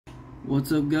What's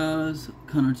up, guys?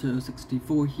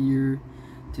 Konnerto64 here.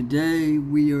 Today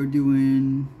we are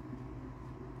doing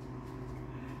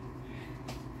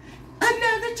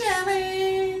another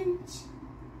challenge.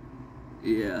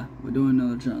 Yeah, we're doing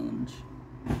another challenge.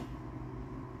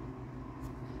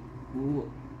 What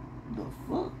the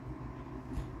fuck?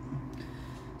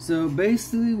 So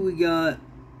basically, we got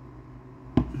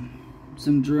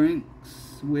some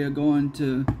drinks. We are going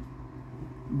to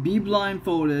be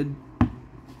blindfolded.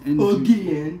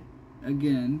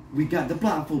 Again. We got the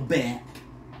blindfold back.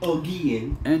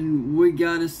 Again. And we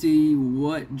gotta see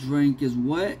what drink is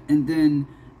what. And then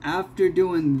after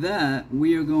doing that,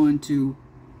 we are going to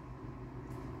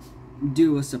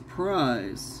do a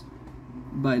surprise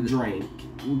by the drink.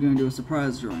 We're gonna do a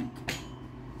surprise drink.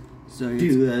 So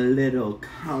do a little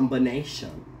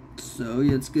combination. So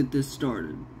let's get this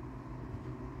started.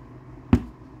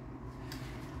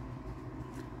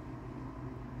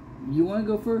 You want to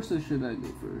go first, or should I go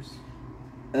first?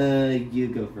 You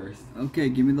go first. Okay,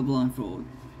 give me the blindfold.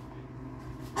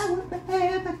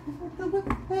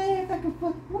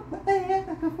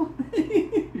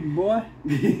 Boy,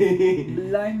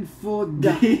 blindfold.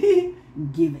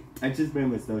 Give it. I just made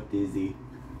myself dizzy.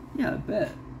 Yeah, I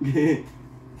bet.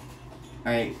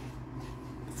 Alright.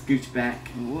 Scooch back.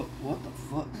 What the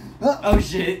fuck? Oh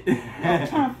shit. I'm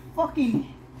trying to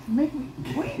fucking make me.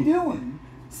 What are you doing?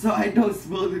 So I don't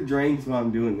spill the drinks while I'm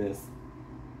doing this.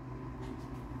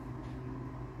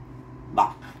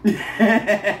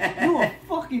 You are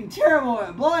fucking terrible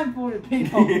at blindfolded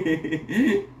people.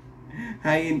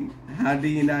 How do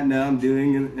you not know I'm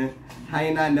doing? How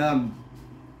you not know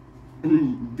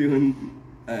I'm doing?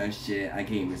 Shit, I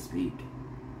can't even speak.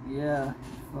 Yeah,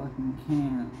 fucking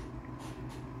can't.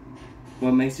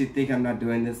 What makes you think I'm not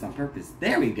doing this on purpose?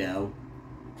 There we go.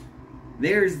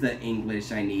 There's the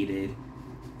English I needed.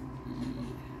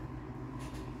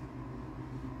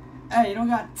 Hey, you don't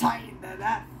got to tighten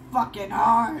that fucking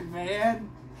hard, man.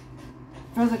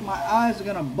 Feels like my eyes are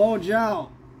gonna bulge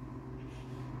out.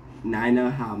 Now I know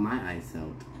how my eyes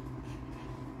felt.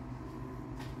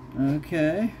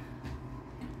 Okay.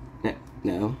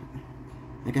 No.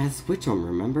 I gotta switch them,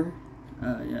 remember?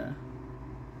 Yeah.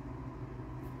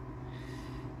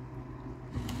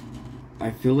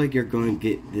 I feel like you're going to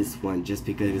get this one just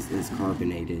because it's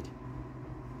carbonated.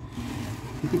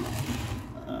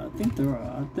 I think there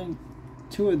are. I think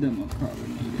 2 of them are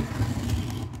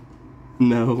carbonated.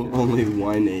 No, only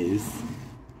one is.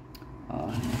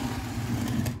 I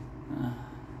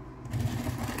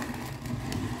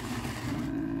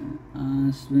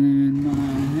spin my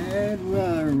head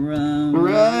right around.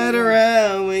 Right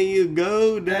around when you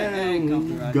go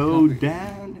down. Hey, go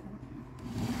down.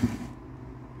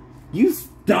 You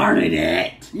started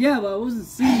it. Yeah, but I wasn't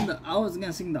singing. I wasn't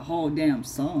gonna sing the whole damn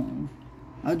song.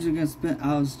 I was just gonna spin.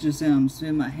 I was just saying I'm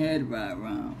spinning my head right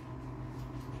around.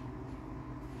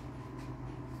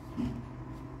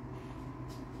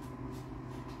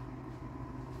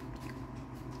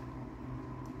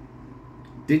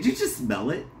 Did you just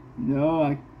smell it? No,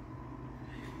 I.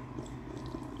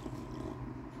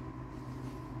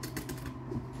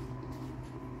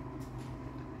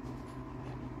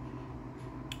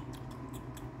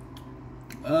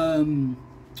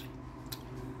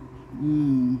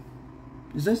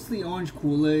 Is this the orange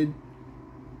Kool-Aid?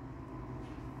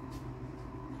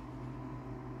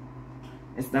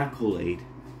 It's not Kool-Aid.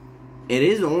 It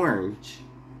is orange,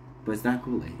 but it's not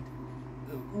Kool-Aid.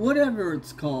 Whatever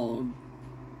it's called.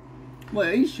 Wait,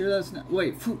 are you sure that's not...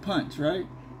 Wait, Fruit Punch, right?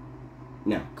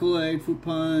 No. Kool-Aid, Fruit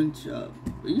Punch, are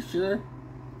you sure?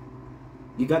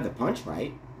 You got the punch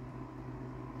right.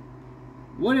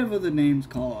 Whatever the name's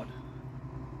called.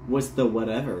 What's the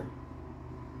whatever?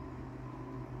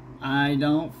 I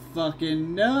don't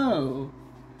fucking know.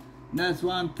 That's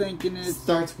why I'm thinking it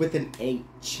starts with an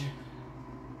H.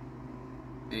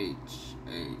 H.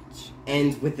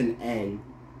 Ends with an N.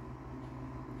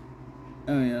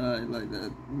 Oh yeah, I like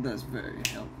that. That's very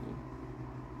helpful.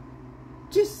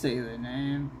 Just say the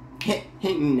name.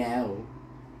 No.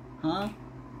 Huh?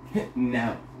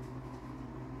 No.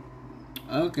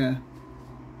 Okay.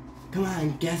 Come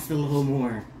on, guess a little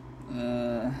more.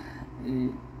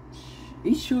 H. Are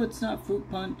you sure it's not Fruit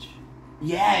Punch?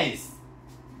 Yes!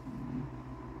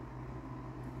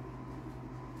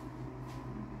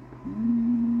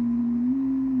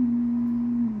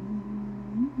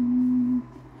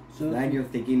 So is that your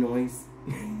thinking noise?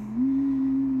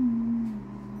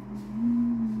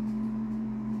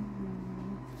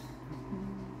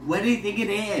 What do you think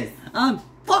it is? I'm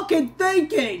fucking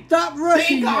thinking! Stop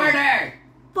rushing Think harder!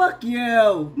 Fuck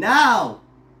you! No!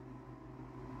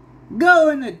 Go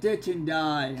in the ditch and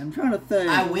die. I'm trying to think.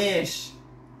 I wish.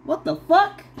 What the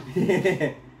fuck?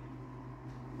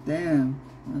 Damn.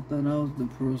 I thought I was the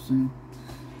person.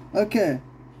 Okay.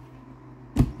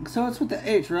 So it's with the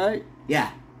H, right?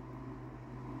 Yeah.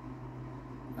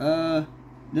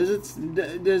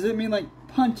 Does it mean like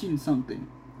punching something?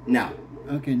 No.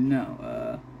 Okay,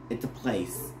 no. It's a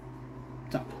place.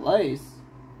 It's a place.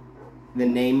 The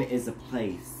name is a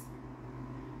place.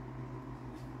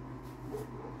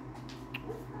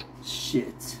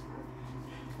 Shit.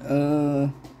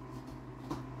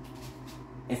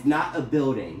 It's not a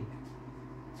building.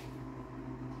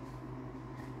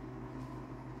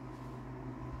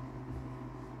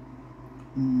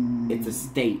 It's a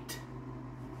state.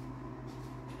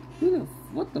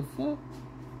 What the fuck?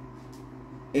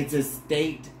 It's a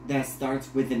state that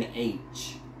starts with an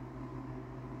H.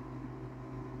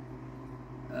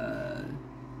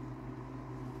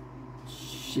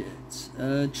 Shit.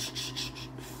 Ho.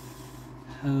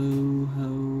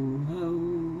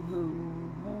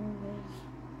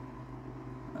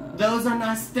 Those are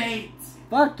not states.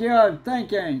 Fuck your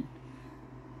thinking.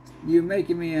 You're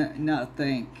making me not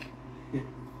think.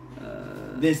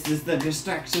 This is the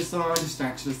distraction song,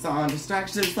 distraction song,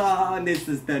 distraction song. This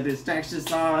is the distraction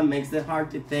song. Makes it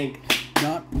hard to think.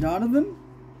 Donovan?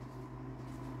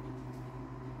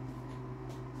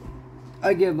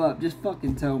 I give up. Just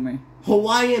fucking tell me.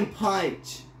 Hawaiian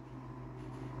Punch.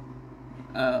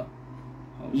 Oh.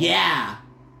 Yeah.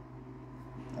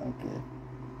 Okay.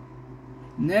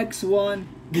 Next one.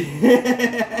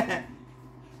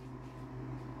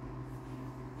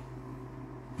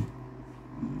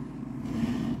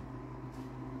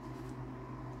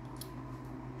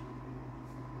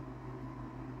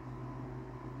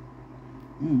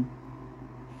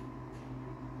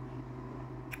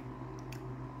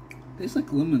 Tastes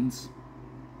like lemons.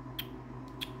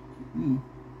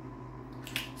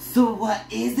 So what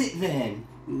is it then?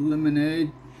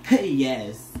 Lemonade.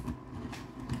 Yes.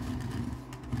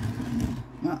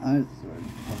 My eyes are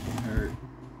fucking hurt.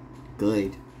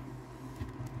 Good.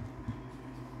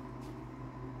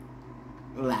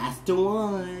 Last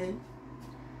one.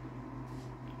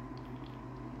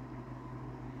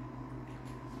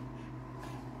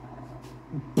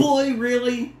 Boy,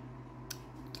 really?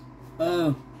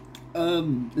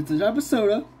 It's a type of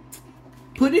soda.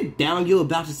 Put it down, you're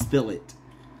about to spill it.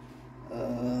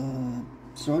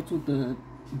 Starts with the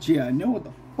G. I know what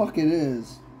the fuck it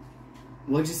is.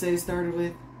 What'd you say it started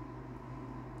with?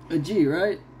 A G,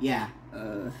 right? Yeah.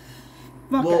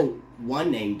 Fuck well, it.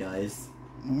 one name does.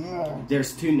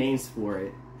 There's two names for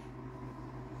it.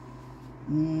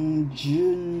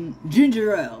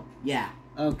 Ginger ale. Yeah.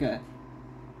 Okay.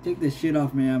 Take this shit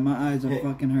off, man. My eyes are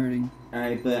fucking hurting.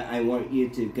 Alright, but I want you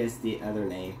to guess the other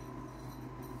name.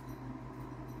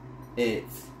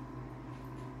 It's,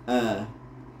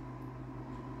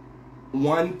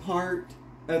 one part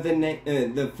of the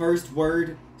name, the first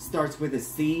word starts with a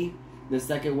C, the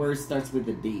second word starts with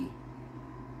a D.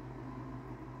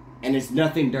 And it's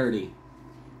nothing dirty.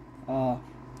 I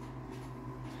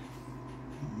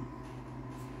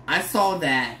saw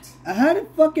that. I had to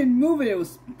fucking move it. It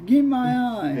was getting my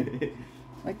eye.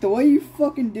 Like the way you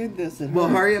fucking did this. Well,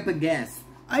 hurry up and guess.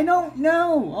 I don't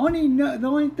know. The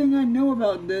only thing I know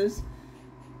about this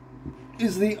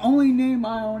is the only name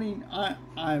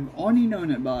I've only known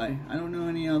it by. I don't know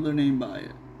any other name by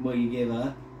it. Well, you give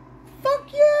up?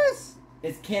 Fuck yes.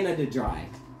 It's Canada Dry.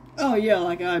 Oh yeah,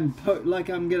 like I'm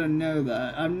gonna know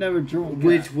that. I've never drunk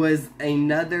Which that. was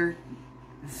another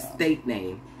state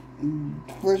name.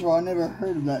 First of all, I never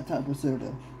heard of that type of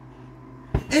soda.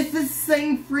 It's the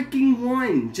same freaking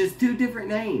one, just two different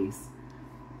names.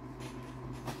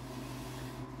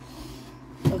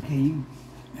 Okay.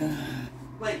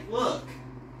 Like, look.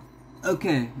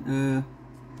 Okay.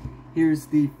 Here's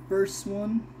the first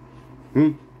one.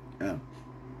 Oh.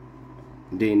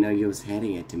 Didn't know you was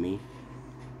handing it to me.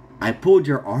 I pulled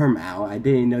your arm out. I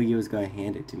didn't know you was gonna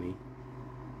hand it to me.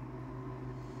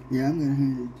 Yeah, I'm gonna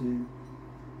hand it to you.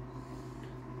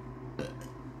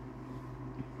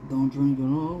 Don't drink at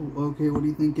all. Okay, what do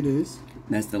you think it is?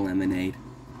 That's the lemonade.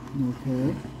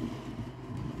 Okay.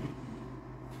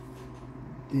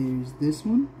 There's this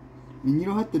one. And you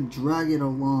don't have to drag it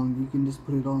along. You can just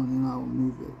put it on and I'll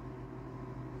move it.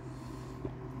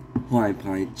 Hawaiian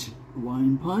Punch.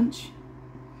 Wine punch.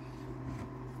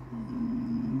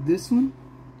 This one.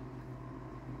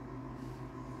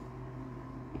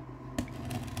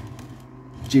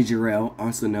 Ginger ale,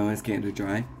 also known as Canada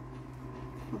Dry.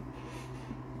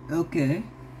 Okay.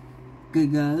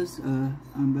 Good guys,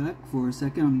 I'm back for a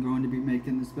second. I'm going to be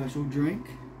making the special drink.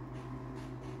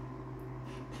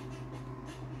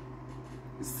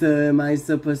 So am I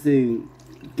supposed to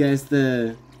guess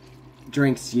the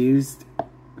drinks used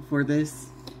for this?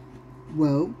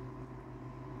 Well,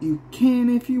 you can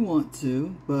if you want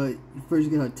to, but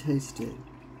first you gotta taste it.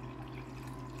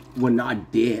 Well,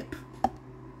 not dip.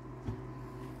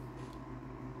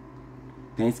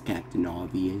 Thanks, Captain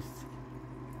Obvious.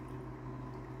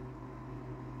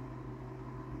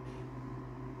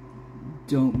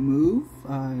 Don't move.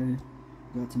 I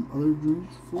got some other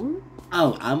drinks for it.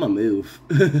 Oh, I'm a move.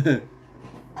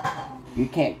 You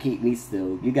can't keep me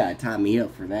still. You gotta tie me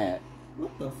up for that.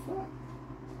 What the fuck?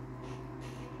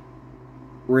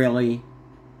 Really?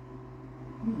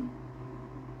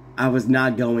 I was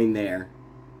not going there.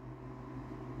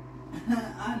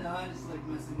 I know, I just like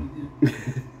messing with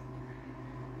you.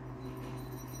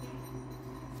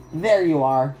 There you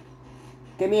are.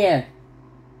 Come here.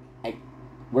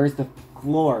 Where's the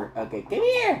floor? Okay, come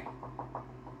here.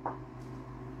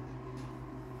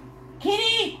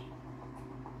 Kitty!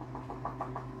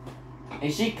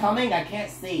 Is she coming? I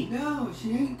can't see. No,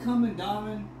 she ain't coming,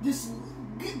 Donovan. Just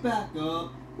get back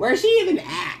up. Where's she even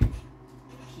at?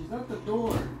 She's at the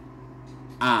door.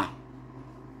 Ah.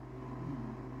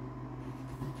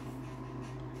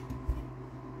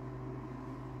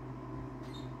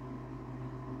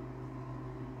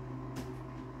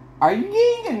 Are you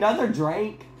getting another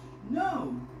drink?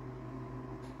 No.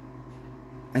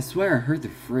 I swear I heard the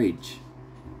fridge.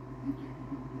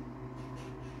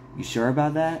 You sure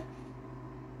about that?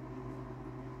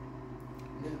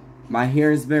 Yeah. My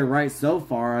hair's been right so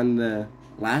far on the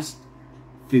last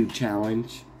food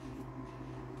challenge.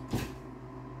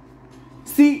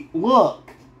 See,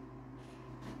 look.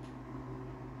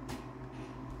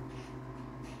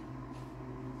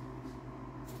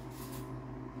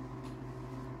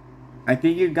 I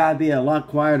think you gotta be a lot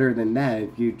quieter than that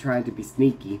if you're trying to be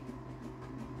sneaky.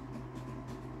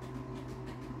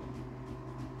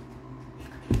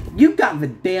 You got the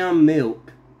damn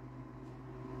milk.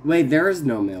 Wait, there is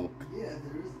no milk. Yeah,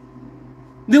 there is.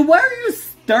 Then why are you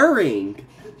stirring?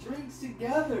 The drinks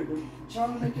together to try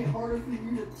to make it harder for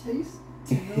you to taste,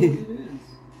 to know what it is.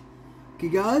 Okay,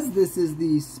 guys, this is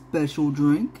the special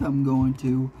drink I'm going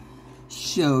to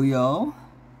show y'all.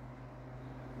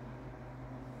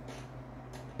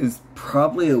 It's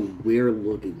probably a weird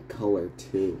looking color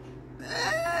too.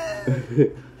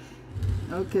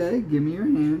 Okay, give me your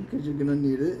hand because you're gonna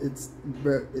need it. It's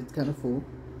kind of full.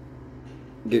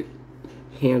 Your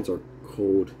hands are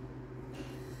cold.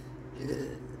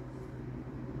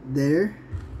 There.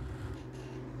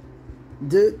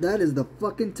 Dude, that is the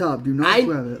fucking top. Do not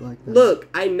grab it like that. Look,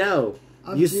 I know.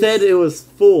 You said it was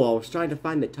full. I was trying to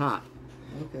find the top.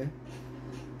 Okay.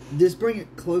 Just bring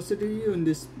it closer to you and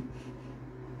just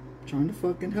trying to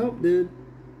fucking help, dude.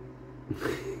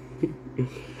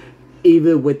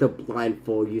 Even with the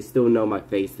blindfold, you still know my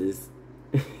faces.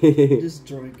 Just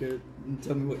drink it and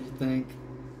tell me what you think.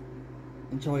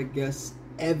 And try to guess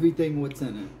everything what's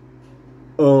in it.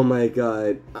 Oh my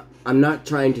god. I'm not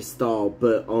trying to stall,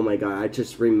 but oh my god, I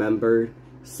just remembered.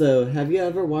 So, have you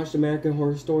ever watched American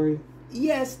Horror Story?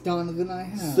 Yes, Donovan, I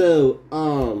have. So,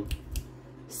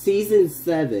 Season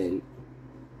 7,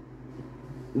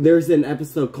 there's an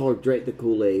episode called Drink the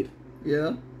Kool-Aid.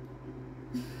 Yeah?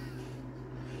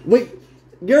 Wait,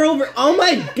 you're over. Oh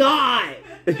my god!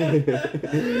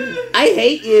 I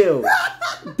hate you.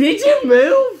 Did you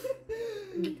move?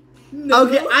 No.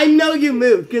 Okay, I know you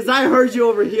moved because I heard you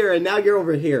over here and now you're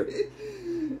over here.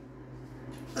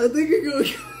 I think you're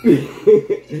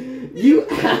going. You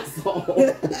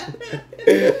asshole.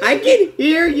 I can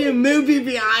hear you moving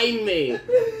behind me.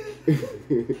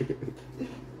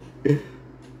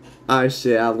 Oh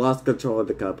shit, I lost control of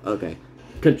the cup. Okay.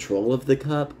 Control of the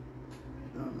cup?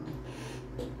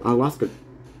 I lost control.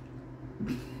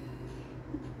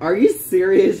 Are you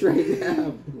serious right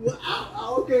now?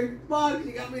 Well, okay, fuck,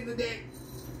 she got me in the dick.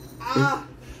 Ah,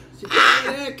 she got me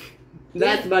in the dick.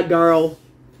 That's my girl.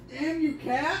 Damn you,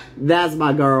 cat. That's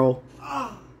my girl.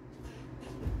 Ah.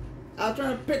 I was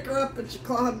trying to pick her up and she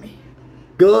clawed me.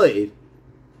 Good.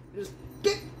 Just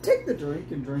take the drink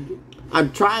and drink it.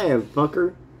 I'm trying,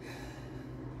 fucker.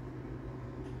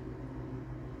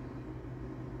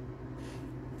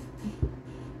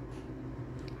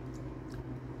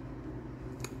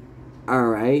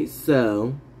 Alright,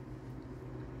 so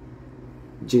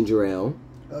ginger ale.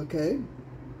 Okay.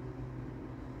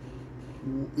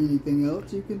 Anything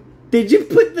else you can? Did you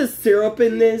put the syrup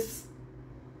in this?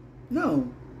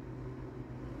 No.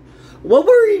 What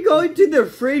were you going to the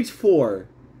fridge for?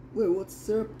 Wait, what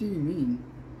syrup do you mean?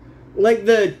 Like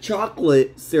the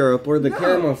chocolate syrup or the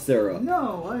caramel syrup?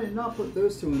 No, I did not put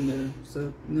those two in there,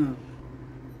 so no.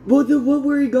 Well, then what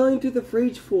were you going to the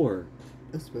fridge for?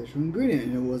 A special ingredient,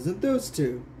 and it wasn't those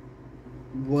two.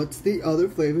 What's the other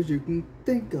flavors you can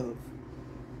think of?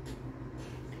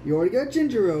 You already got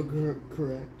ginger ale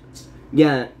correct.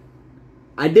 Yeah.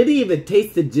 I didn't even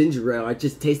taste the ginger ale. I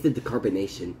just tasted the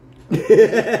carbonation.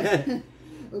 Okay.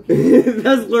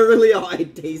 That's literally all I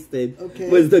tasted. Okay.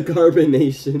 Was the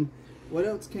carbonation. What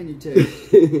else can you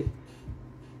taste?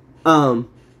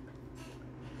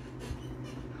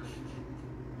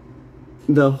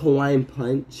 The Hawaiian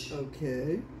Punch.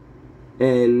 Okay.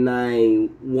 And I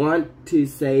want to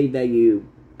say that you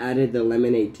added the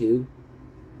lemonade too.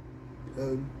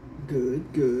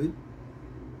 Good.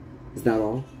 Is that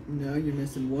all? No, you're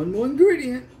missing one more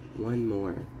ingredient. One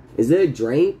more. Is it a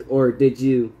drink or did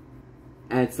you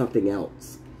add something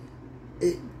else?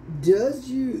 It does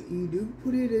you do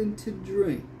put it into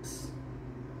drinks.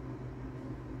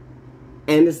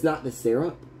 And it's not the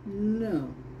syrup?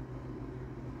 No.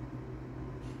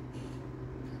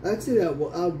 Actually, I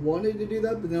wanted to do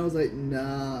that, but then I was like,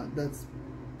 nah, that's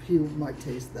people might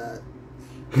taste that.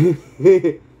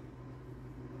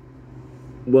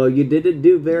 Well, you didn't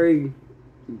do a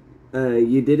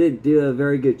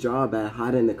very good job at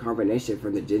hiding the carbonation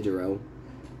from the ginger ale.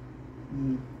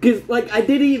 Cause like I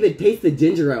didn't even taste the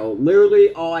ginger ale.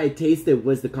 Literally, all I tasted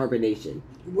was the carbonation.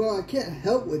 Well, I can't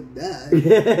help with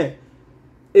that.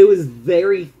 It was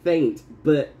very faint,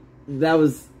 but that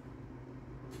was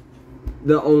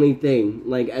the only thing.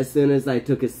 Like as soon as I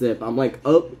took a sip, I'm like,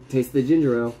 oh, taste the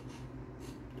ginger ale.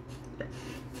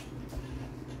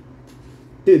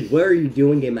 Dude, what are you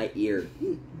doing in my ear?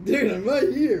 Dude, I'm right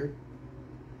here.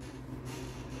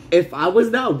 If I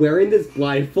was not wearing this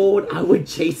blindfold, I would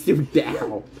chase you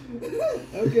down.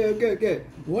 Okay.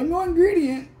 One more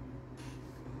ingredient.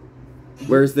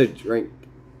 Where's the drink?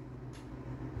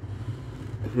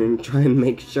 I'm trying to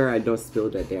make sure I don't spill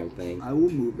that damn thing. I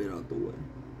will move it out the way.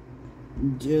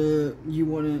 You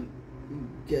want to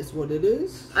guess what it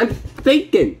is? I'm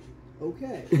thinking.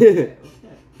 Okay.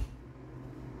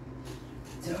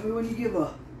 Tell me when you give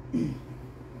up.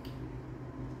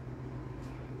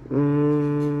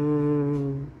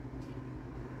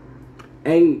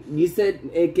 And you said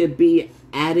it could be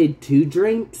added to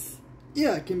drinks?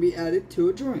 Yeah, it can be added to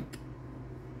a drink.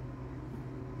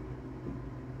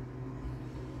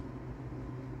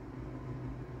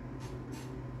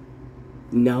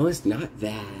 No, it's not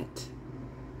that.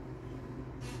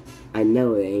 I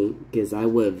know it ain't, because I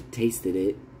would have tasted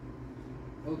it.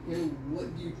 Okay,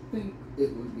 what do you think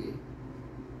it would be?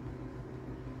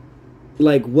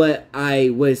 Like what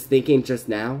I was thinking just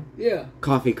now? Yeah.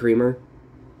 Coffee creamer.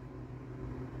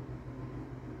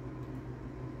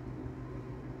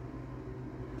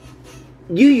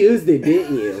 You used it,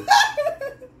 didn't you?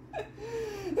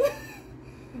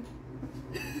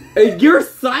 And you're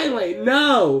silent.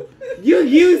 No. You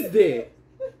used it.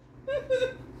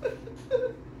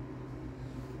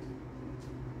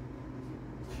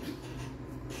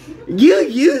 You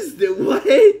used it. What?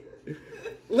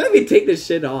 Let me take this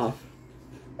shit off.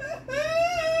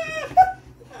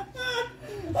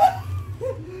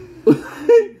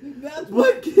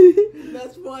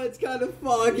 That's why it's kind of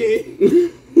foggy.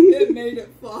 It made it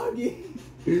foggy.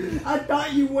 I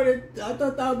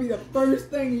thought that would be the first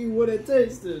thing you would have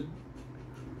tasted.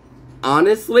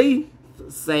 Honestly,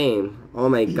 same. Oh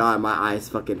my god, my eyes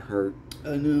fucking hurt.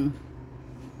 I know.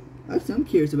 I'm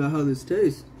curious about how this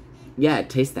tastes. Yeah,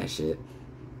 taste that shit.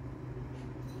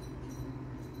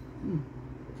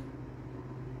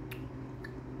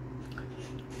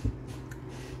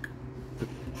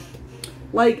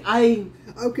 Like,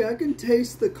 Okay, I can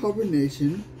taste the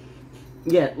carbonation.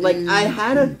 Yeah, like, I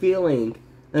had a feeling,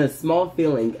 a small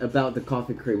feeling about the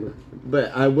coffee creamer,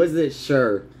 but I wasn't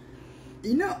sure.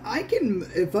 You know,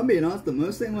 if I'm being honest, the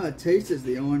most thing I taste is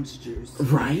the orange juice.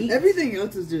 Right? Everything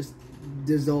else is just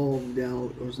dissolved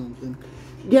out or something.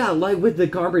 Yeah, like with the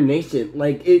carbonation,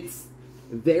 like, it's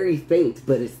very faint,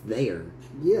 but it's there.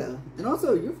 Yeah, and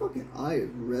also, your fucking eye is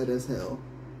red as hell.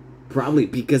 Probably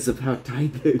because of how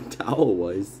tight the towel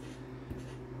was.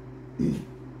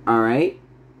 Alright.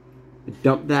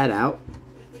 Dump that out.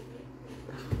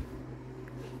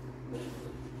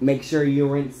 Make sure you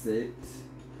rinse it.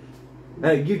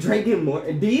 You drank it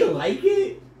more. Do you like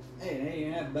it? Hey, it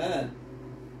ain't that bad.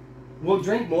 Well,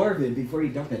 drink more of it before you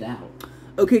dump it out.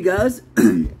 Okay, guys.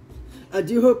 I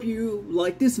do hope you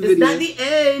like this video. It's not the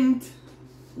end.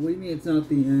 What do you mean it's not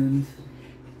the end?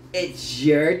 It's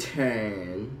your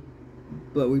turn.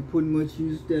 But we pretty much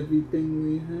used everything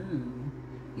we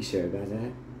have. You sure about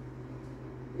that?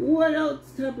 What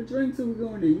else type of drinks are we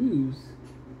going to use?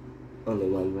 Only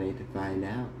one way to find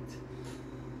out.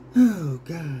 Oh,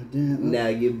 god damn. Now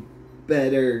you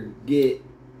better get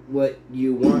what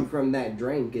you want from that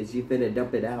drink, because you finna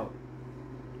dump it out.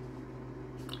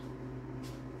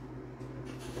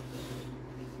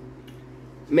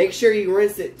 Make sure you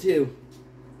rinse it too.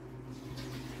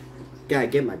 Gotta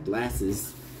get my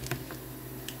glasses.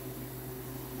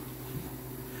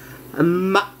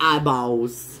 My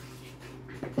eyeballs.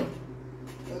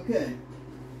 Okay.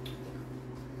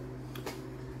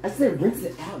 I said rinse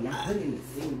it out, not put it in the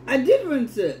sink. I did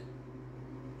rinse it.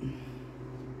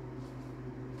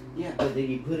 Yeah, but then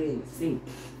you put it in the sink.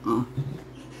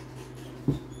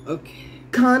 Okay.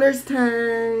 Connor's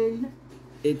turn.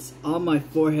 It's on my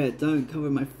forehead. Don't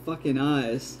cover my fucking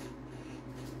eyes.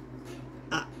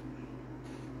 Ah.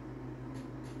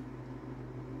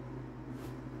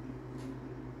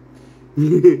 Are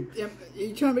you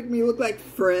trying to make me look like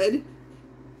Fred?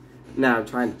 No, I'm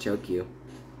trying to choke you.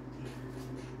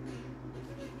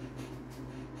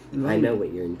 I know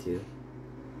what you're into.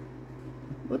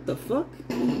 What the fuck?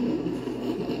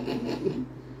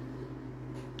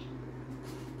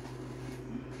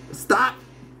 Stop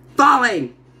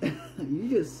falling! You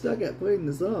just suck at putting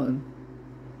this on.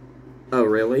 Oh,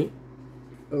 really?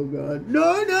 Oh god.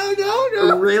 No, no, no,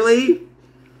 no! Really?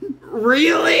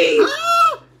 Really?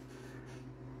 Ah!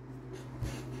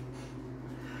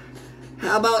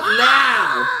 How about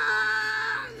now?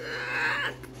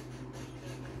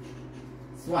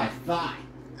 That's what I thought.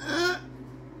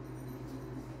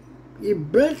 You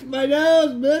bit my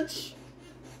nose, bitch!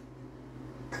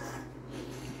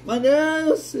 My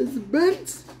nose is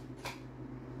bent!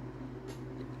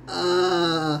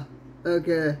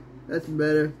 Okay, that's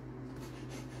better.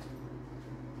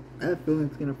 I have a feeling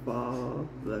it's gonna fall,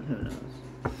 but who knows.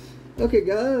 Okay,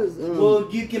 guys. Well,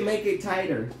 you can make it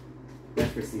tighter.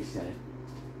 That's what she said.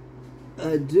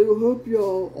 I do hope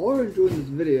y'all are enjoying this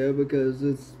video because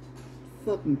it's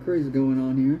fucking crazy going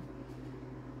on here.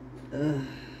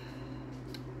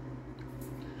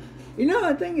 You know,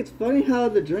 I think it's funny how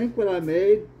the drink what I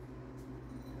made,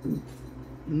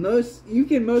 you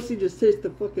can mostly just taste the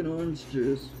fucking orange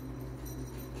juice.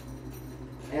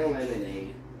 And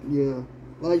lemonade. Yeah.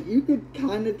 Like, you could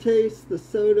kind of taste the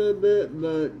soda a bit,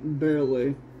 but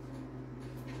barely.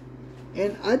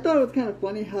 And I thought it was kind of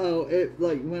funny how it,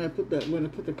 like, when I put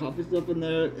the coffee stuff in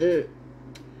there,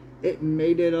 it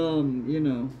made it, you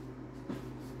know,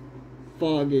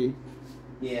 foggy.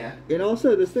 Yeah. And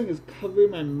also, this thing is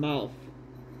covering my mouth.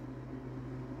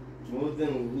 Well,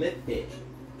 then lift it.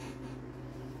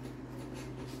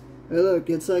 Hey, look,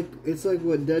 it's like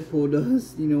what Deadpool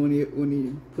does, you know, when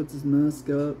he puts his mask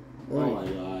up. Or, Oh my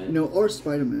god. You know, or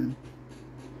Spider-Man.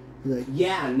 Like,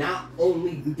 yeah, not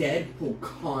only Deadpool,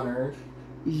 Connor.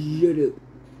 shut up.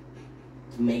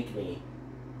 Make me.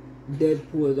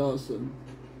 Deadpool is awesome.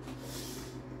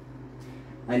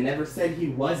 I never said he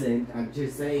wasn't. I'm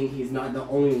just saying he's not the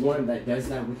only one that does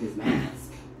that with his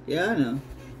mask. Yeah, I know.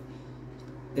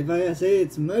 If I gotta say,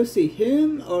 it's mostly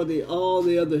him or all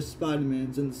the other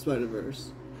Spider-Mans in the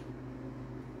Spider-Verse.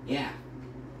 Yeah.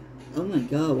 Oh my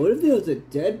god, what if there was a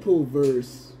Deadpool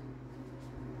verse?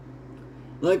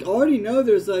 Like, I already know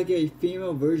there's like a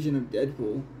female version of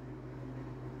Deadpool.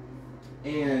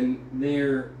 And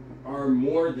there are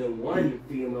more than one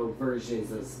female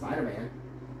versions of Spider-Man.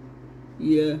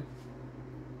 Yeah.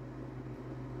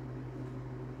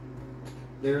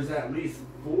 There's at least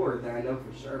 4 that I know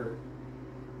for sure.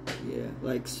 Yeah,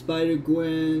 like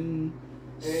Spider-Gwen.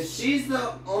 And she's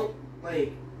the only,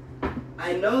 like,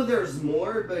 I know there's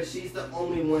more, but she's the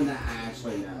only one that I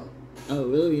actually know. Oh,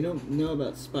 really? You don't know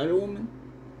about Spider-Woman?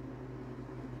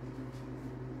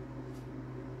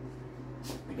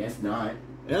 I guess not.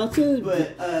 And I'll tell you,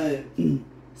 But,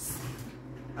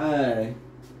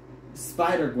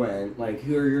 Spider-Gwen, like,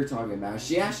 who you're talking about,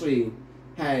 she actually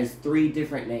has 3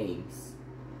 different names.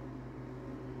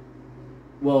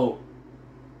 Well,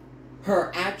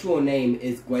 her actual name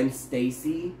is Gwen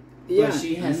Stacy, yeah, but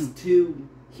she has 2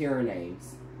 hero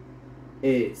names.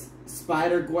 It's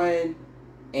Spider-Gwen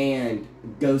and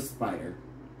Ghost Spider.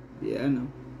 Yeah, I know.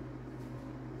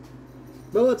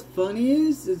 But what's funny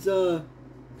is in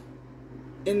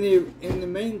the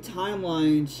main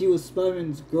timeline, she was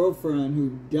Spider-Man's girlfriend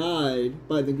who died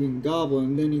by the Green Goblin.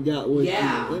 And then he got with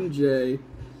MJ,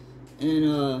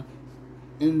 and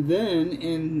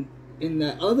then in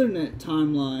that other net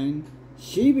timeline,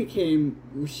 she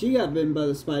got bitten by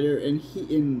the spider,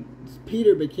 and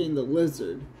Peter became the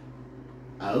Lizard.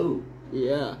 Oh.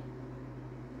 Yeah.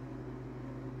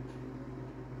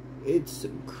 It's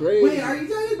crazy. Wait, are you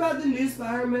talking about the new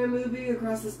Spider-Man movie,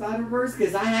 Across the Spider-Verse?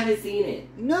 Because I haven't seen it.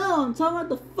 No, I'm talking about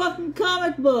the fucking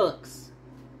comic books.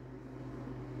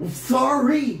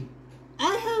 Sorry.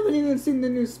 I haven't even seen the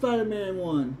new Spider-Man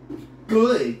one.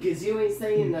 Good, because you ain't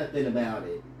saying nothing about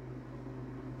it.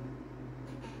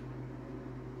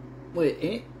 Wait,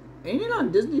 ain't it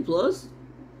on Disney Plus?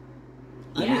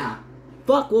 Yeah.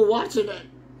 Fuck, we're watching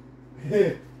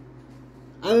it.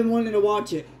 I've been wanting to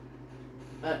watch it.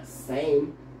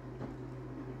 Same.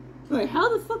 Like,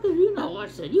 how the fuck have you not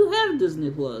watched it? You have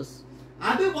Disney Plus.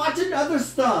 I've been watching other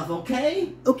stuff,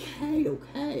 okay?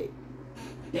 Okay.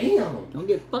 Damn. Don't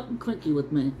get fucking cranky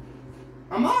with me.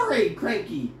 I'm already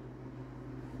cranky.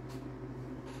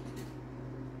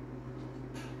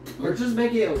 We're just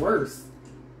making it worse.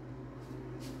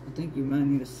 I think you might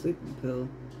need a sleeping pill.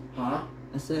 Huh?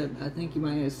 I said, I think you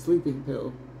might need a sleeping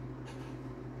pill.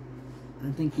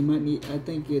 I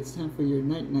think it's time for your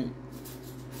night-night.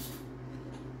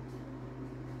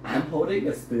 I'm holding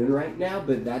a spoon right now,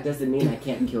 but that doesn't mean I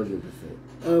can't kill you with it.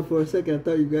 Oh, for a second I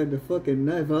thought you grabbed the fucking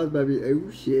knife. I was about to be,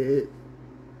 oh shit.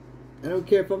 I don't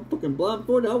care if I'm fucking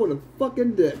blindfolded, I would have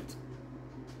fucking dipped.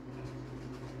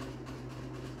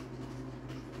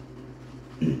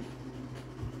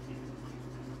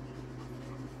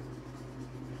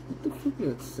 What the fuck is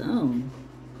that sound?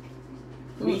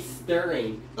 Me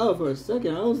stirring. Oh, for a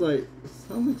second I was like, it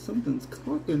sounds like something's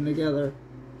clocking together.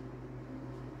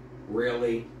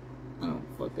 Really? I don't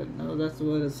fucking know. That's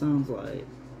what it sounds like.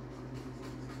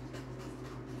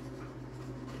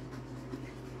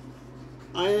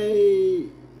 I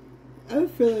have a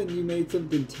feeling you made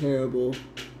something terrible.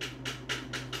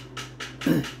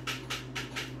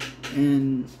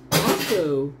 And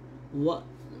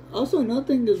also, another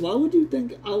thing is, why would you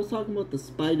think I was talking about the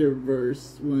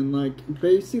Spider-Verse when, like,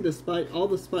 basically all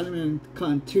the Spider-Man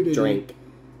continuity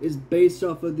is based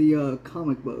off of the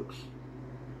comic books?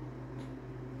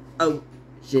 Oh,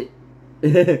 shit.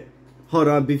 Hold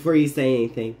on, before you say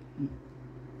anything.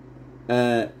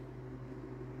 Crap.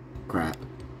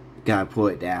 Gotta pull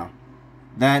it down.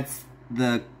 That's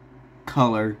the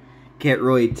color. Can't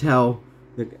really tell.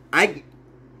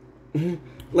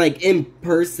 Like, in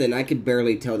person, I could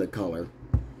barely tell the color.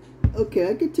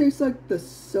 Okay, I could taste, like, the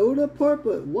soda part,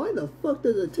 but why the fuck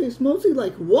does it taste mostly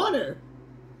like water?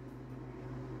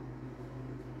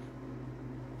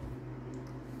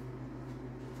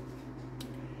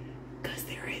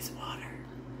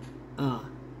 Ah,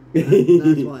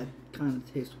 that's why it kind of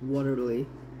tastes watery,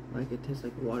 like it tastes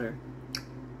like water.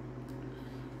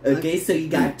 Okay, so you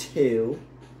got 2.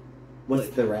 What's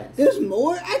the rest? There's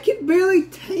more? I can barely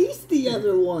taste the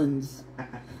other ones.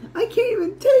 I can't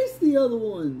even taste the other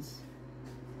ones.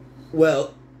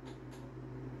 Well,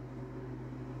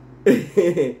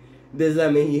 does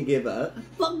that mean you give up?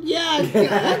 Fuck yeah,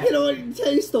 I can only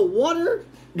taste the water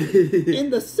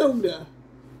and the soda.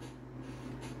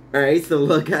 Alright, so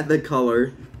look at the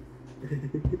color.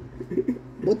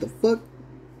 What the fuck?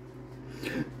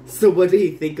 So what do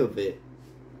you think of it?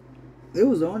 There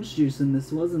was orange juice in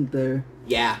this, wasn't there?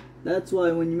 Yeah. That's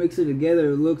why when you mix it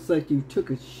together, it looks like you took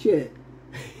a shit.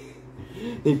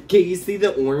 Can you see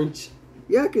the orange?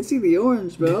 Yeah, I can see the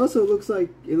orange, but it also looks like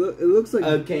it looks like.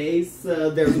 Okay, so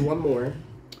there's one more.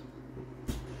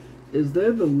 Is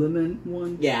there the lemon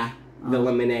one? Yeah, the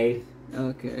lemonade.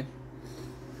 Okay.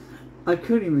 I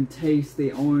couldn't even taste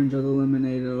the orange or the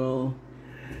lemonade at all.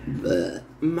 But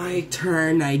my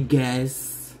turn, I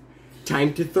guess.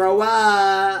 Time to throw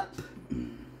up.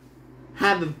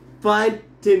 Having fun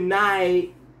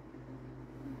tonight.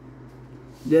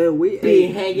 Yeah, we be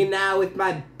hanging out with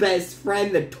my best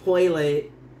friend, the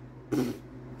toilet.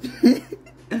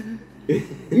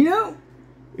 You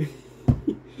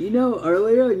know,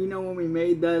 earlier, when we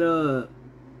made that,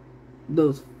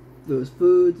 those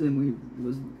foods and we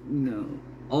was,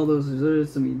 all those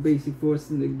desserts and we basically forced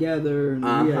them together and we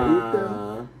had eat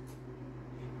them.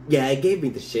 Yeah, it gave me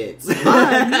the shits.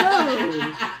 I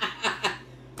know.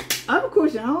 I have a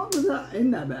question. How long was I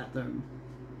in that bathroom?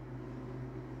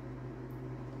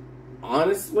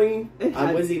 Honestly,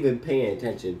 I wasn't even paying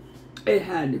attention. It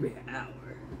had to be an hour.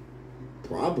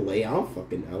 Probably. I don't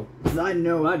fucking know. 'Cause I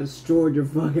know I destroyed your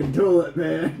fucking toilet,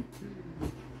 man.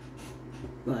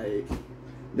 Like...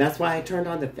 That's why I turned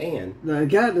on the fan. I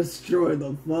got destroyed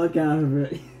the fuck out of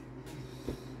it.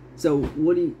 So,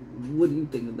 what do you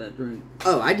think of that drink?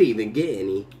 Oh, I didn't even get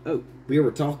any. Oh. We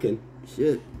were talking.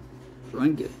 Shit.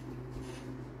 Drink it.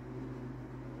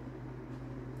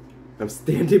 I'm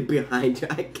standing behind you.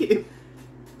 I can't.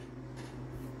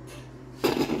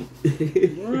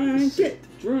 Drink it.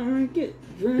 Drink it.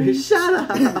 Drink it. Shut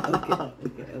up.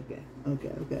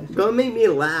 Okay. Don't make me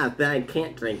laugh that I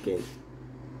can't drink it.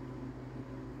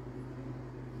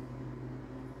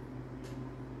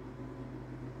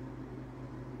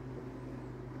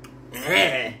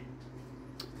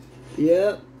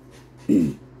 Yep.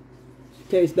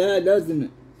 Tastes bad, doesn't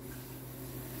it?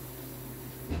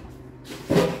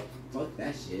 Fuck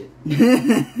that shit.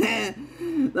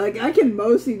 Like I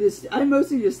mostly just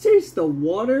taste the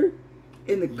water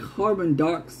in the carbon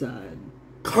dark side.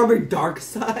 Carbon dark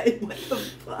side? What the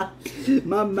fuck?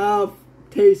 My mouth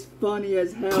tastes funny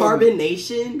as hell.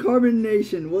 Carbonation?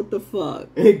 Carbonation, what the fuck?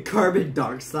 Carbon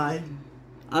dark side?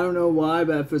 I don't know why,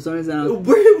 but for some reason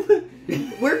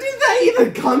Where did that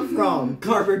even come from?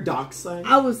 Carbon dioxide?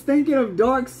 I was thinking of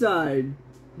Dark Side,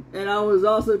 and I was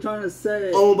also trying to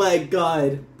say... Oh my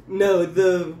god. No,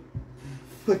 the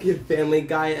fucking Family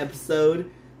Guy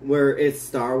episode where it's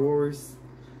Star Wars.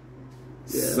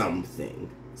 Yeah.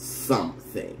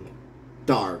 Something.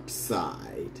 Dark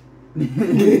Side.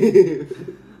 You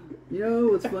know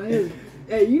what's funny is...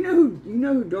 Hey, you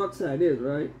know who Dark Side is,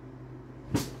 right?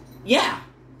 Yeah.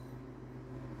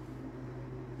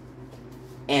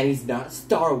 And he's not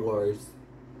Star Wars.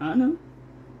 I know.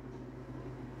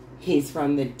 He's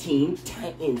from the Teen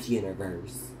Titans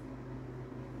universe.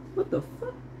 What the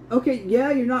fuck? Okay,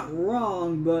 yeah, you're not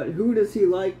wrong, but who does he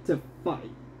like to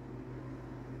fight?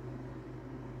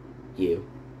 You.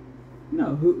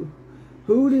 No,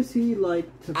 who does he like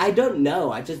to fight? I don't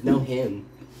know, I just know him.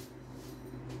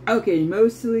 Okay, he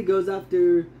mostly goes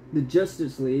after the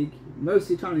Justice League,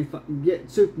 mostly trying to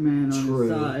get Superman on his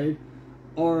side,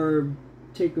 or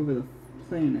take over the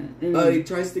planet. He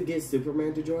tries to get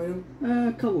Superman to join him?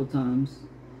 A couple of times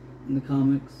in the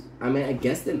comics. I mean, I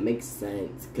guess that makes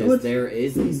sense, because there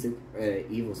is a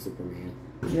evil Superman.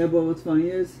 Yeah, but what's funny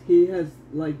is, he has,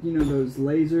 like, you know, those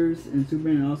lasers, and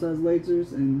Superman also has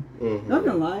lasers, and not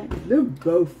gonna lie, they're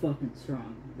both fucking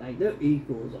strong. Like, they're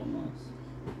equals, almost.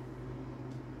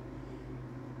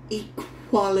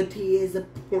 Equality is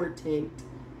important.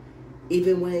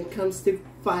 Even when it comes to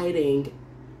fighting,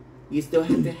 you still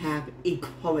have to have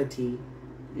equality.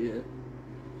 Yeah.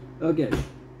 Okay.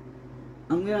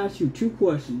 I'm gonna ask you 2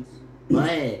 questions.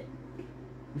 What?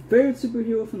 Your favorite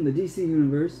superhero from the DC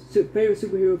universe, favorite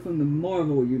superhero from the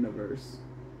Marvel universe.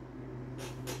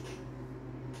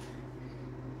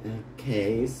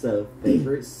 Okay, so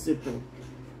favorite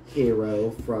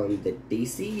superhero from the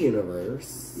DC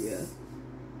universe. Yeah.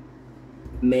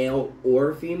 Male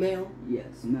or female?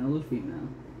 Yes, male or female.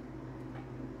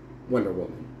 Wonder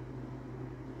Woman.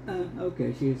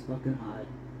 Okay, she is fucking hot.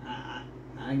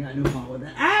 I ain't got no problem with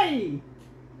that. Hey!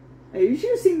 Hey, you should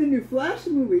have seen the new Flash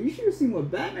movie. You should have seen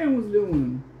what Batman was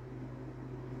doing.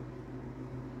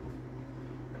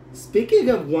 Speaking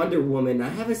of Wonder Woman, I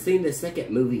haven't seen the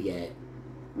second movie yet.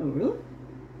 Oh, really?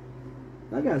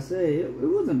 I gotta say, it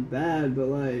wasn't bad, but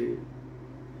like...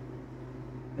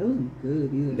 It wasn't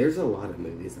good either. There's a lot of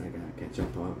movies I gotta catch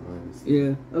up on, honestly.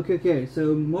 Yeah. Okay.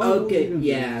 So, Marvel... Okay,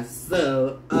 yeah,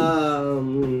 so,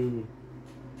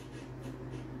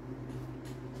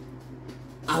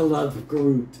 I love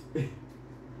Groot.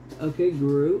 Okay,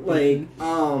 Groot. Like,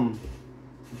 I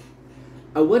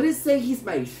wouldn't say he's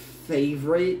my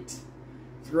favorite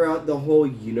throughout the whole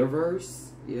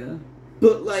universe. Yeah.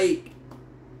 But, like,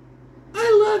 I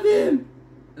love him.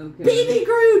 Okay. Baby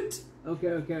Groot!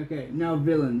 Okay. Now,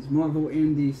 villains. Marvel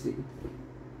and DC.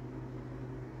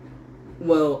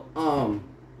 Well,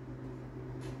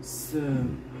 so...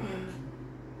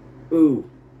 Ooh.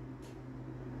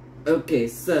 Okay,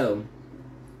 so...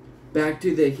 Back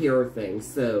to the hero thing.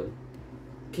 So,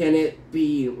 can it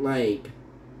be, like...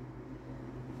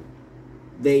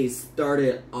 They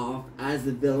started off as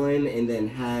a villain and then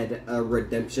had a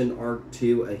redemption arc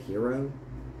to a hero?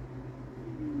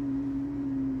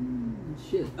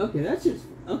 Shit. Okay, that's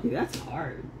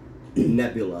hard.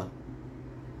 Nebula.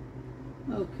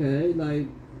 Okay, like,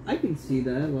 I can see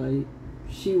that. Like,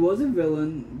 she was a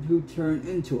villain who turned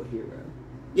into a hero.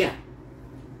 Yeah.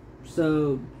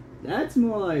 So, that's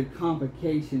more like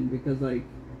complication because, like,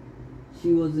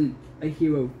 she wasn't a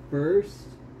hero first,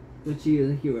 but she is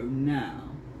a hero now.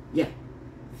 Yeah.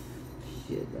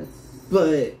 Shit, that's...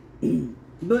 But,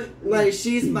 like,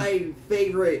 she's my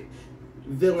favorite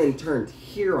villain turned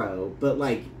hero, but,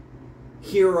 like,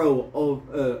 hero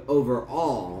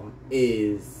overall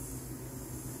is...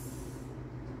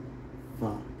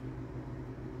 Fuck.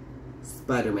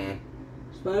 Spider-Man.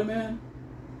 Spider-Man?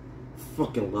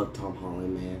 Fucking love Tom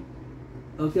Holland, man.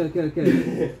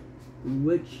 Okay.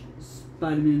 Which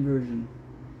Spider-Man version?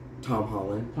 Tom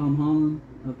Holland. Tom Holland?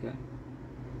 Okay.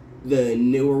 The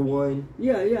newer one?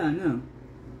 Yeah, I know.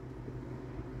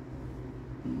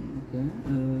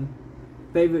 Okay.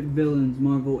 Favorite villains,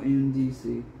 Marvel and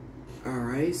DC.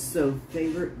 Alright, so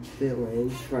favorite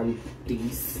villains from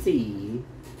DC.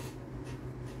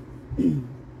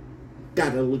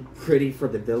 Gotta look pretty for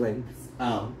the villains.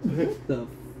 Oh.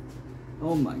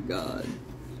 Oh my god.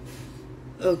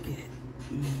 Okay.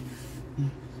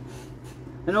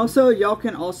 And also, y'all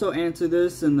can also answer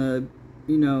this in the,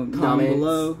 down Comments.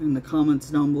 below, in the comments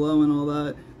down below and all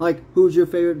that. like, who's your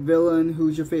favorite villain?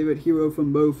 Who's your favorite hero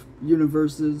from both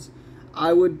universes?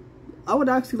 I would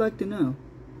actually like to know.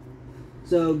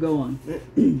 So, go on.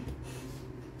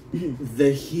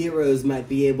 The heroes might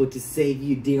be able to save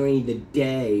you during the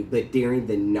day, but during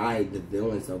the night, the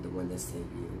villains are the one that save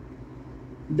you.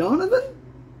 Donovan?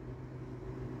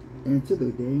 Answer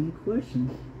the damn question.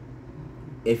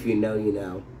 If you know, you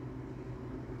know.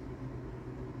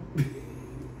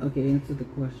 Okay, answer the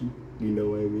question. You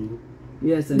know what I mean?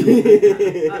 Yes, I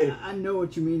know. I know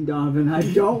what you mean, Donovan. I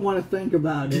don't want to think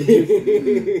about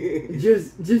it.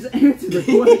 Just answer the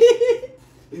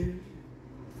question.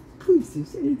 Please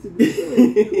just answer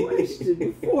the question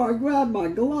before I grab my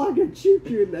Glock and shoot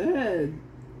you in the head.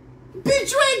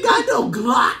 Bitch, you ain't got no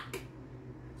Glock!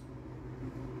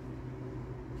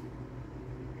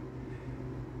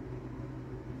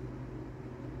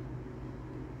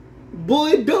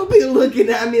 Boy, don't be looking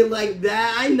at me like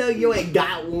that. I know you ain't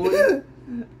got one.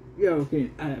 Yeah,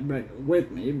 okay, I bring it with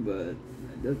me, but...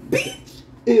 Bitch!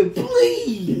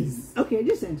 Please! Okay,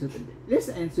 just answer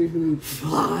who...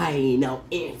 Fine, I'll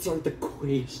answer the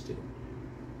question.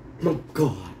 Oh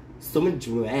God, so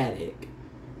dramatic.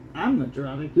 I'm not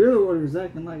dramatic. You're the one who's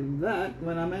acting like that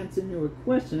when I'm answering you a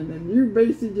question, and you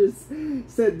basically just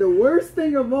said the worst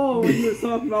thing of all when you were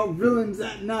talking about villains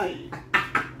at night.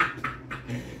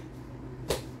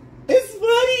 It's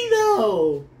funny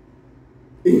though.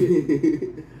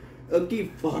 Okay,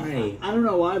 fine. I don't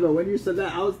know why, but when you said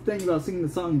that, I was thinking about singing the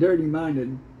song "Dirty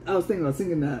Minded." I was thinking about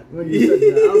singing that when you said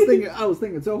that. I was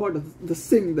thinking so hard to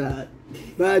sing that,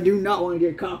 but I do not want to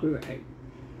get copyright.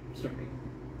 Sorry.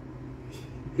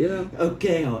 You know?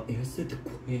 Okay, I'll answer the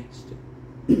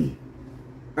question.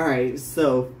 Alright,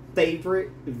 so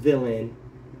favorite villain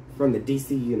from the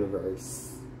DC universe.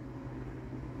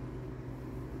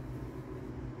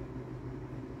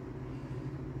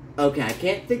 Okay, I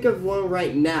can't think of one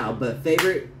right now, but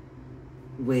favorite...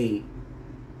 Wait.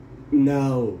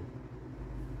 No.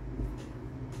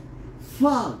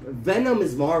 Fuck. Venom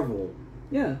is Marvel.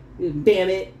 Yeah. Damn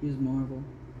it. He's Marvel.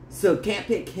 So can't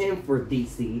pick him for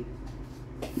DC.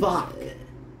 Fuck.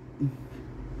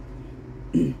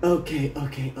 Okay.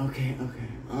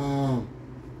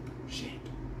 Shit.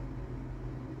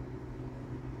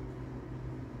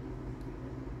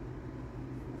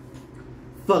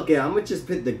 Fuck it, I'm gonna just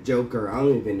pick the Joker. I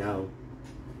don't even know.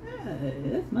 Yeah,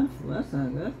 that's not one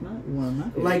of my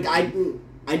favorites. Like,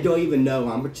 I don't even know.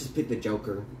 I'm gonna just pick the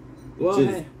Joker. Well, just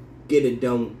hey, get it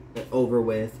done over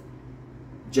with.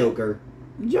 Joker.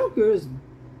 Joker is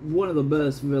one of the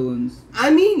best villains. I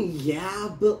mean,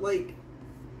 yeah, but like,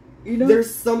 You know,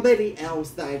 there's somebody else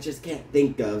that I just can't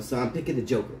think of, so I'm picking the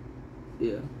Joker.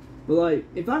 yeah, but like,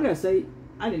 if I gotta say,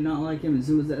 I did not like him in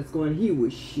Suicide Squad. He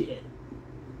was shit.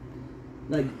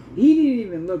 Like, he didn't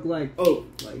even look like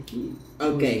he.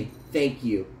 Okay, thank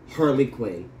you, Harley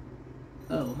Quinn.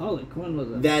 Oh, Harley Quinn was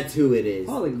a. That's who it is.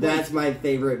 Harley Quinn. That's my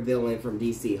favorite villain from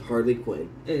DC, Harley Quinn.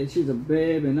 She's a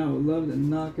babe, and I would love to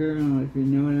knock her out, if you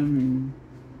know what I mean.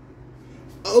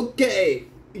 Okay,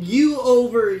 you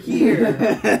over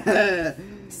here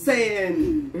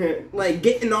saying, like,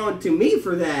 getting on to me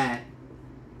for that.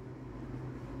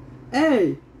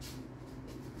 Hey,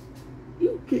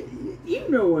 you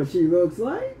know what she looks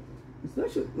like,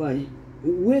 especially like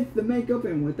with the makeup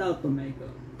and without the makeup.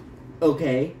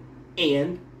 Okay,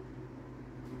 and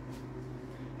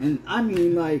I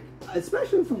mean, like,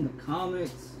 especially from the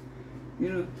comics,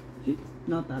 you know, she's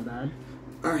not that bad.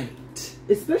 all right,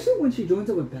 Especially when she joins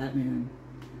up with Batman.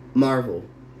 Marvel.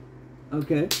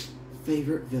 Okay.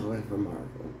 Favorite villain from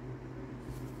Marvel.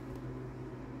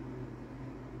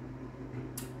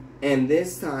 And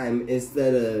this time,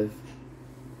 instead of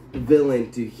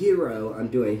villain to hero, I'm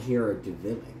doing hero to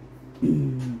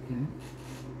villain. Okay.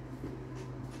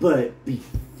 But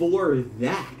before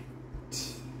that,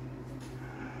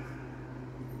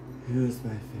 who's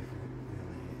my favorite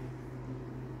villain?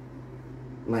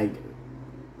 Like,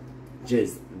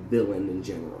 just villain in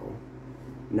general,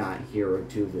 not hero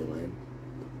to villain.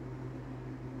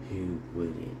 Who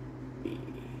would it be?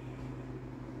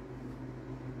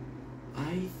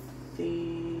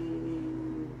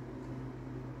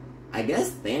 I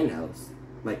guess Thanos.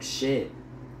 Like, shit.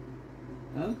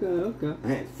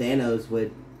 Okay. Thanos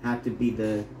would have to be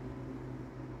the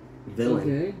villain.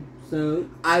 Okay, so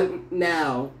I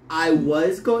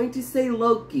was going to say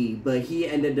Loki, but he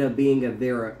ended up being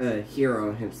a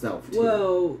hero himself too.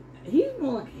 well, he's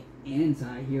more like an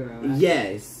anti-hero. Actually.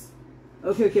 Yes.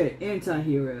 Okay,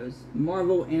 anti-heroes,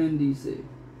 Marvel and DC.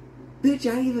 Bitch,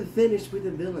 I ain't even finished with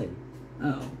the villain.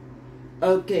 Oh.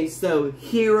 Okay, so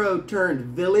hero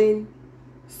turned villain,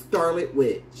 Scarlet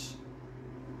Witch.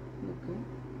 Okay.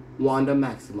 Wanda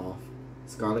Maximoff,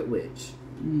 Scarlet Witch,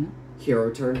 Yeah.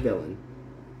 hero turned villain,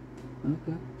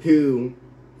 Okay. who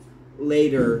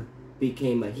later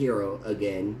became a hero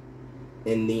again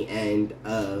in the end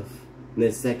of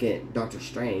the second Doctor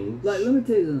Strange. Like, let me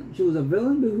tell you something. She was a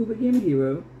villain who became a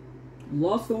hero,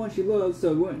 lost the one she loved,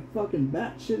 so went fucking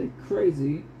batshit and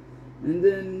crazy, and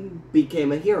then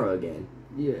became a hero again.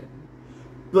 yeah.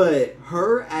 But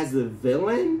her as a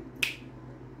villain,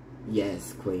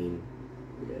 yes, queen.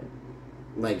 Yeah.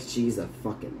 Like, she's a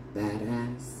fucking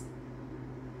badass.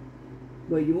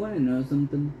 But you want to know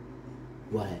something?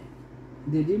 What?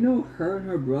 Did you know her and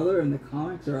her brother in the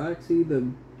comics are actually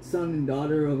the son and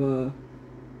daughter of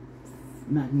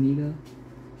Magneto?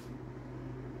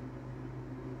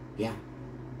 Yeah.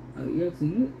 Oh, you have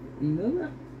seen it? You know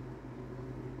that?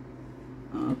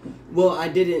 Oh, okay. Well, I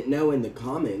didn't know in the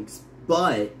comics,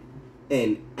 but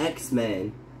in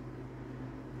X-Men,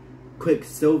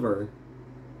 Quicksilver,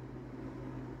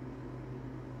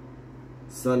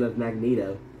 son of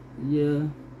Magneto. Yeah.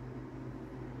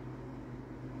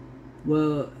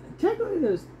 Well, technically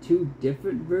there's two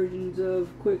different versions of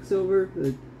Quicksilver.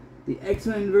 The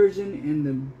X-Men version and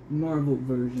the Marvel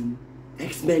version.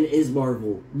 X-Men is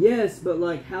Marvel. Yes, but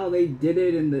like how they did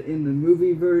it in the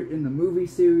movie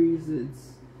series,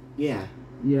 it's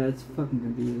it's fucking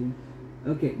confusing.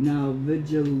 Okay, now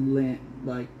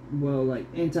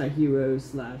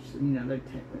anti-heroes / they're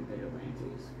technically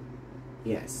vigilantes.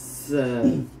 Yes.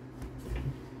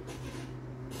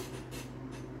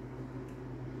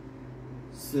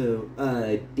 So,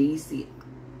 DC.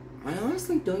 I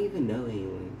honestly don't even know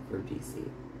anyone from DC.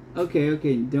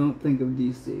 Okay, don't think of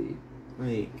DC.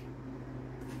 Like,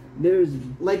 There's...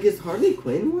 Like, is Harley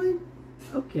Quinn one?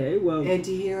 Okay, well...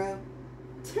 Anti-hero?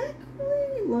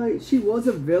 Technically, like, she was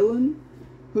a villain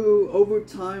who, over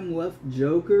time, left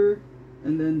Joker,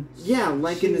 and then... Yeah,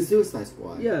 like in the Suicide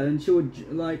Squad. Yeah, and she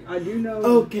would, like, I do know...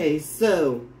 Okay,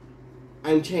 so...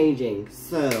 I'm changing.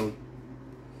 So...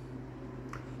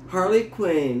 Harley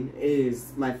Quinn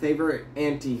is my favorite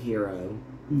anti-hero,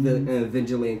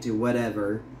 vigilante,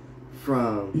 whatever,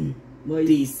 from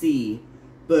DC.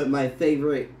 But my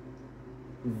favorite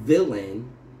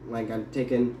villain, like I'm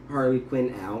taking Harley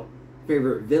Quinn out,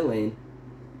 favorite villain,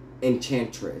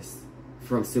 Enchantress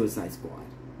from Suicide Squad.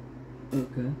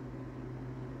 Okay.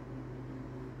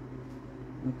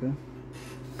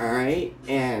 Alright,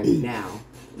 and now,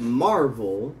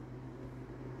 Marvel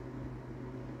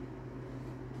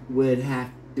would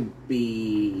have to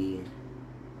be,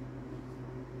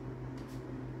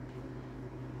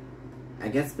 I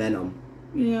guess, Venom.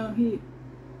 Yeah,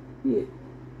 well,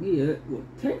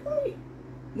 technically,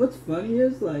 what's funny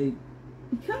is, like,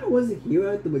 he kind of was a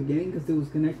hero at the beginning because it was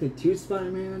connected to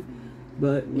Spider-Man,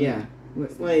 but... Yeah,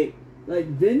 like,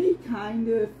 then he kind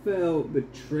of felt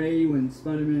betrayed when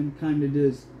Spider-Man kind of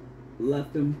just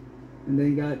left him, and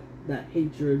then got that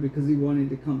hatred because he wanted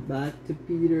to come back to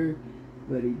Peter,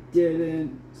 but he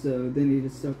didn't, so then he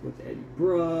just stuck with Eddie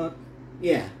Brock.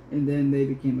 Yeah. And then they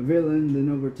became a villain, then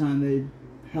over time they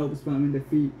helped Spider-Man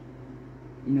defeat,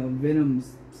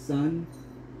 Venom's son,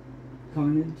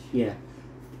 Carnage. Yeah.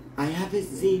 I haven't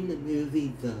seen the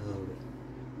movie, though.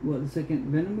 What, the second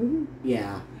Venom movie?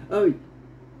 Yeah. Oh,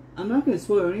 I'm not going to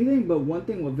spoil anything, but one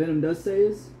thing what Venom does say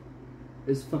is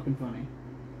fucking funny.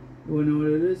 You want to know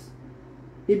what it is?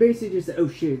 He basically just said, oh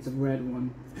shit, it's a red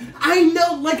one. I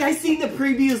know, like, I seen the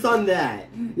previews on that.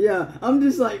 Yeah, I'm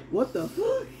just like, what the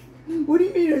fuck? What do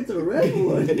you mean it's a red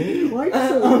one? Why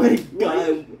so, oh my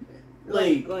god.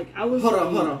 Like, I was... Hold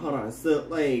on. So,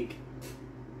 like,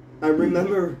 I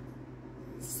remember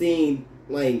seeing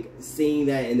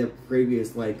that in the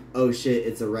previews, like, oh shit,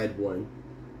 it's a red one.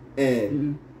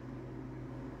 And,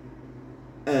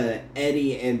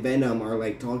 Eddie and Venom are,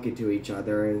 like, talking to each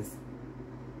other, and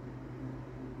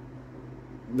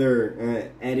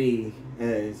Eddie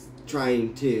is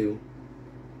trying to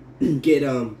get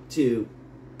him to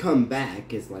come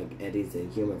back. It's like Eddie's in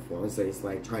human form, so he's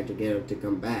like trying to get him to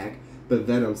come back, but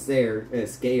Venom's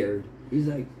scared. He's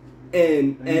like,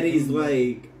 and Eddie's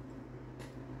like,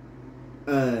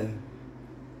 I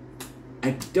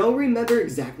don't remember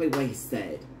exactly what he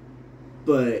said,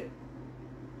 but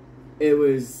it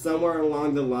was somewhere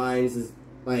along the lines is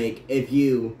like, if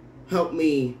you help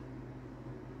me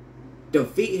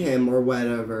defeat him or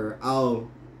whatever, I'll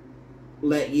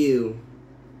let you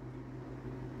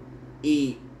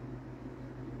eat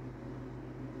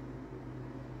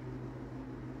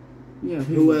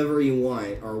whoever you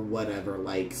want or whatever,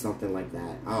 like something like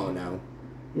that. I don't know.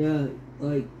 Yeah,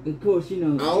 like, of course, I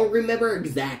don't remember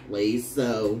exactly,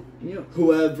 so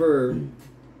whoever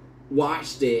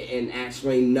watched it and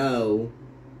actually know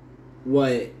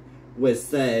what was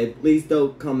said. Please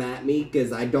don't come at me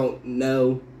because I don't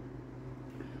know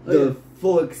the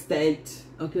full extent.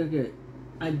 Okay.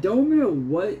 I don't remember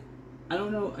what. I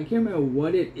don't know. I can't remember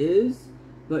what it is.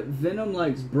 But Venom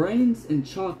likes brains and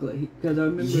chocolate. Because I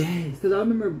remember. Yes. Because I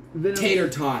remember Venom. Tater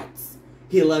tots.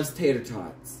 He loves tater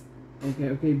tots.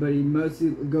 Okay. But he mostly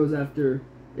goes after.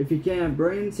 If he can't have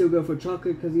brains, he'll go for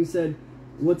chocolate. Because he said,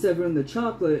 whatever in the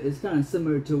chocolate is kind of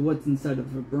similar to what's inside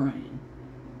of a brain.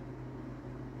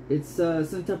 It's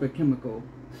some type of chemical.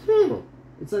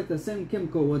 It's like the same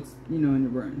chemical what's, in your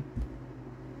brain.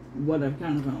 What I've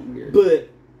kind of found weird. But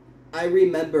I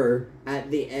remember at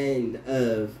the end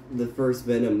of the first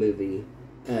Venom movie,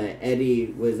 Eddie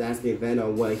was asking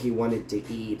Venom what he wanted to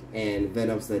eat, and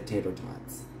Venom said tater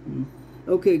tots.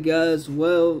 Okay, guys,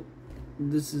 well,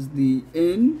 this is the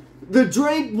end. The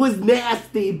drink was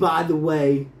nasty, by the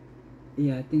way.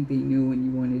 Yeah, I think they knew when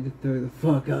you wanted to throw the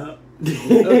fuck up.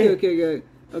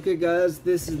 Okay, guys,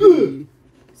 this is the...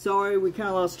 Sorry, we kind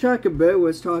of lost track a bit. We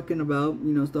was talking about,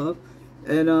 stuff.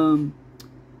 And,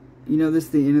 this is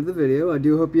the end of the video. I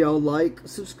do hope y'all like,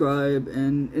 subscribe,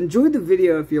 and enjoy the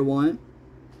video if you want.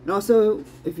 And also,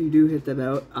 if you do hit that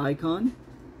out icon,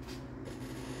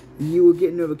 you will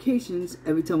get notifications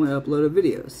every time I upload a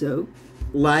video. So,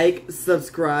 like,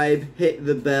 subscribe, hit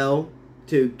the bell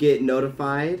to get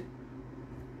notified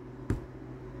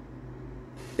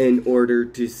in order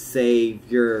to save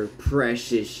your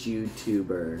precious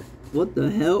YouTuber. what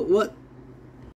the hell? What?